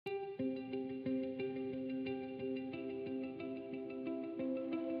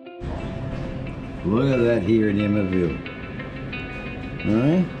Look at that here in Emmerville.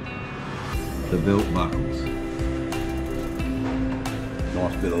 Right? The belt buckles.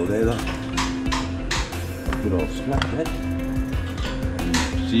 Nice bit of leather. Good old strap that.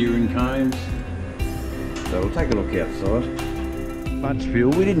 Steering cones. So we'll take a look outside. Much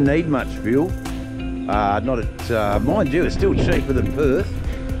fuel. We didn't need much fuel. Not at, mind you, it's still cheaper than Perth.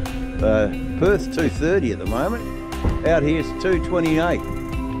 Perth's $2.30 at the moment. Out here's $2.28.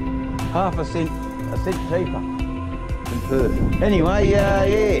 Half a cent cheaper than Perth. Anyway,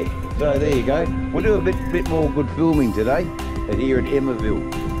 yeah. So there you go. We'll do a bit more good filming today here at Emmerville.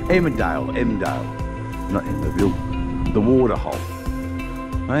 Emmerdale, not Emmerville. The Waterhole.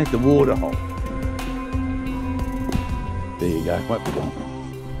 Right, the Waterhole. There you go. Won't be long.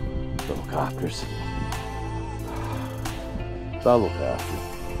 They'll look after us. They'll look after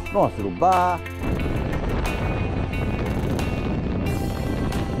us. Nice little bar.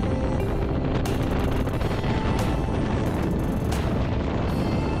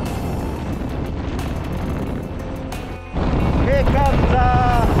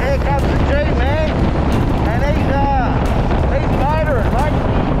 Here comes the G-Man, and he's motoring, mate.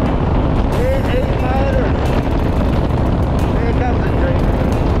 He's motoring. Here comes the G-Man.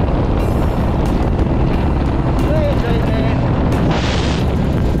 There, G-Man.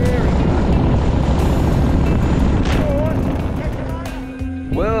 There he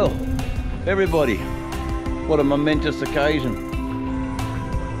goes. Well, everybody, what a momentous occasion.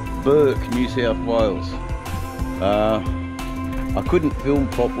 Bourke, New South Wales. I couldn't film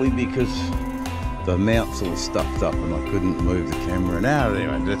properly because the mount's all stuffed up and I couldn't move the camera. Now,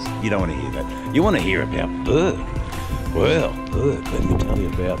 anyway, you don't want to hear that. You want to hear about Bourke. Well, Bourke, let me tell you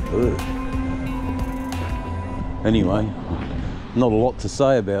about Bourke. Anyway, not a lot to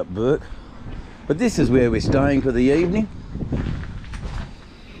say about Bourke, but this is where we're staying for the evening.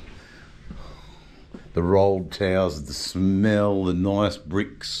 The rolled towers, the smell, the nice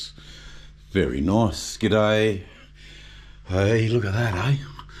bricks. Very nice. G'day. Hey, look at that, eh?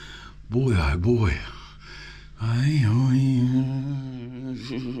 Boy, oh boy. Hey,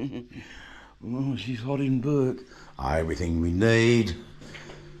 oh, she's hot in Bourke. Everything we need.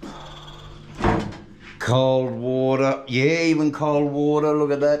 Cold water. Yeah, even cold water.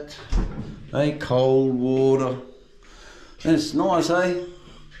 Look at that. Hey, cold water. That's nice, eh?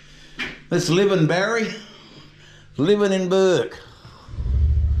 That's living, Barry. Living in Bourke.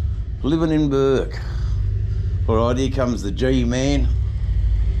 Living in Bourke. All right, here comes the G-Man.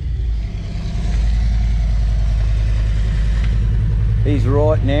 He's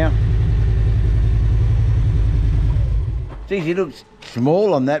right now. Geez, he looks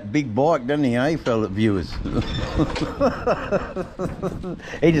small on that big bike, doesn't he, eh, fellow viewers?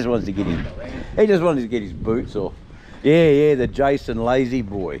 He just wants to get his boots off. Yeah, the Jason Lazy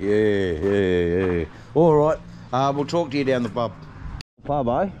Boy. Yeah. All right, we'll talk to you down the pub. Pub,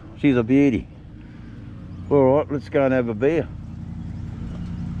 eh? She's a beauty. All right, let's go and have a beer.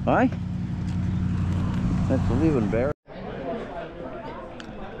 Eh? That's a living, Barry.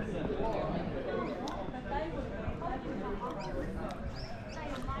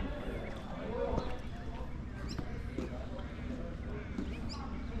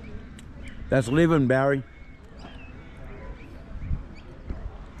 That's living, Barry.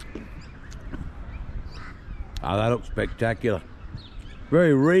 Oh, that looks spectacular.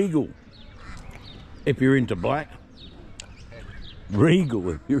 Very regal. If you're into black. Regal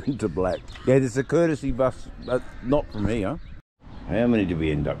if you're into black. Yeah, there's a courtesy bus, but not from here. How many did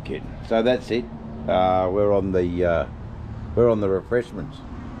we end up getting? So that's it. We're on the refreshments.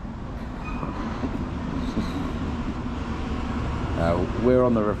 We're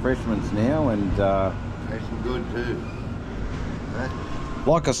on the refreshments now, and tasting good too. Huh?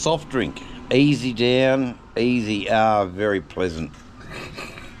 Like a soft drink. Easy down, easy. Very pleasant.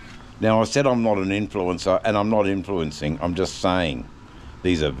 Now, I said I'm not an influencer, and I'm not influencing. I'm just saying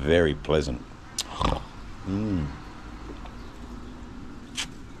these are very pleasant.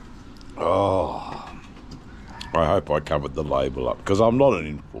 Oh, I hope I covered the label up, because I'm not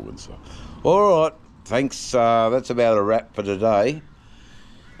an influencer. All right, thanks. That's about a wrap for today.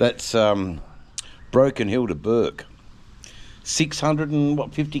 That's Broken Hill to Bourke.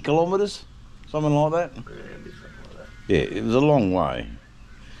 650 kilometres? Something like that? Yeah, it was a long way.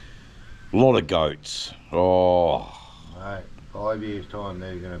 A lot of goats. Oh. Mate, 5 years' time,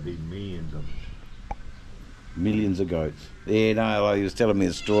 there's going to be millions of them. Millions of goats. Yeah, no, he was telling me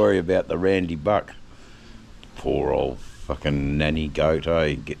a story about the Randy Buck. Poor old fucking nanny goat,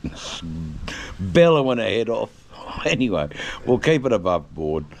 eh? Getting bellowing her head off. Anyway, we'll keep it above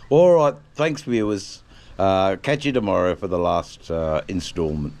board. All right, thanks, viewers. Catch you tomorrow for the last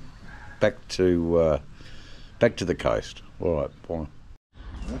instalment. back to the coast. All right, bye.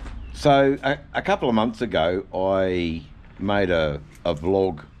 So a couple of months ago, I made a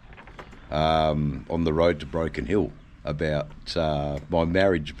vlog on the road to Broken Hill about my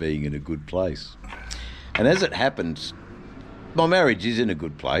marriage being in a good place. And as it happens, my marriage is in a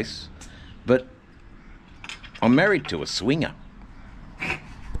good place, but I'm married to a swinger.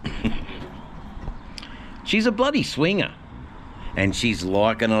 She's a bloody swinger. And she's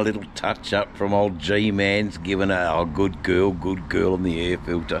liking a little touch-up from old G-Man's giving her a good girl on the air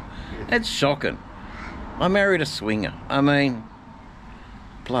filter. That's shocking. I married a swinger. I mean,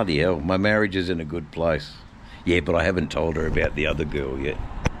 bloody hell, my marriage is in a good place. Yeah, but I haven't told her about the other girl yet.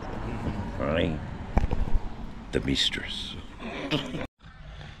 Right? The mistress.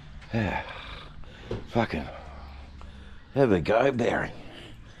 Yeah. Fucking have a go, Barry.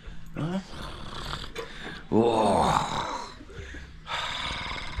 Huh? Whoa.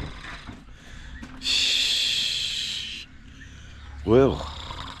 Shh. Well,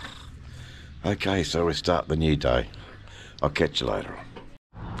 okay, so we start the new day. I'll catch you later on.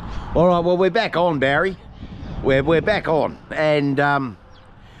 All right, well, we're back on, Barry. We're back on, and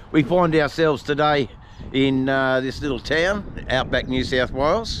we find ourselves today in this little town, outback New South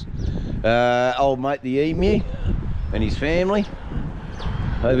Wales. Old mate the emu and his family.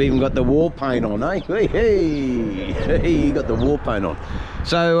 They've even got the war paint on, eh? Hey, got the war paint on.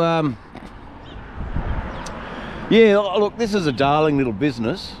 So, yeah, look, this is a darling little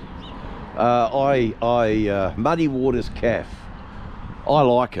business. Muddy Waters Caff. I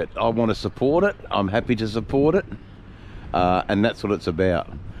like it. I want to support it. I'm happy to support it. And that's what it's about.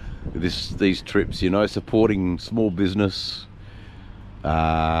 These trips, you know, supporting small business,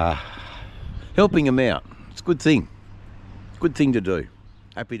 helping them out. It's a good thing. Good thing to do.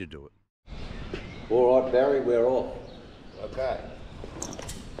 Happy to do it. All right, Barry, we're off. Okay.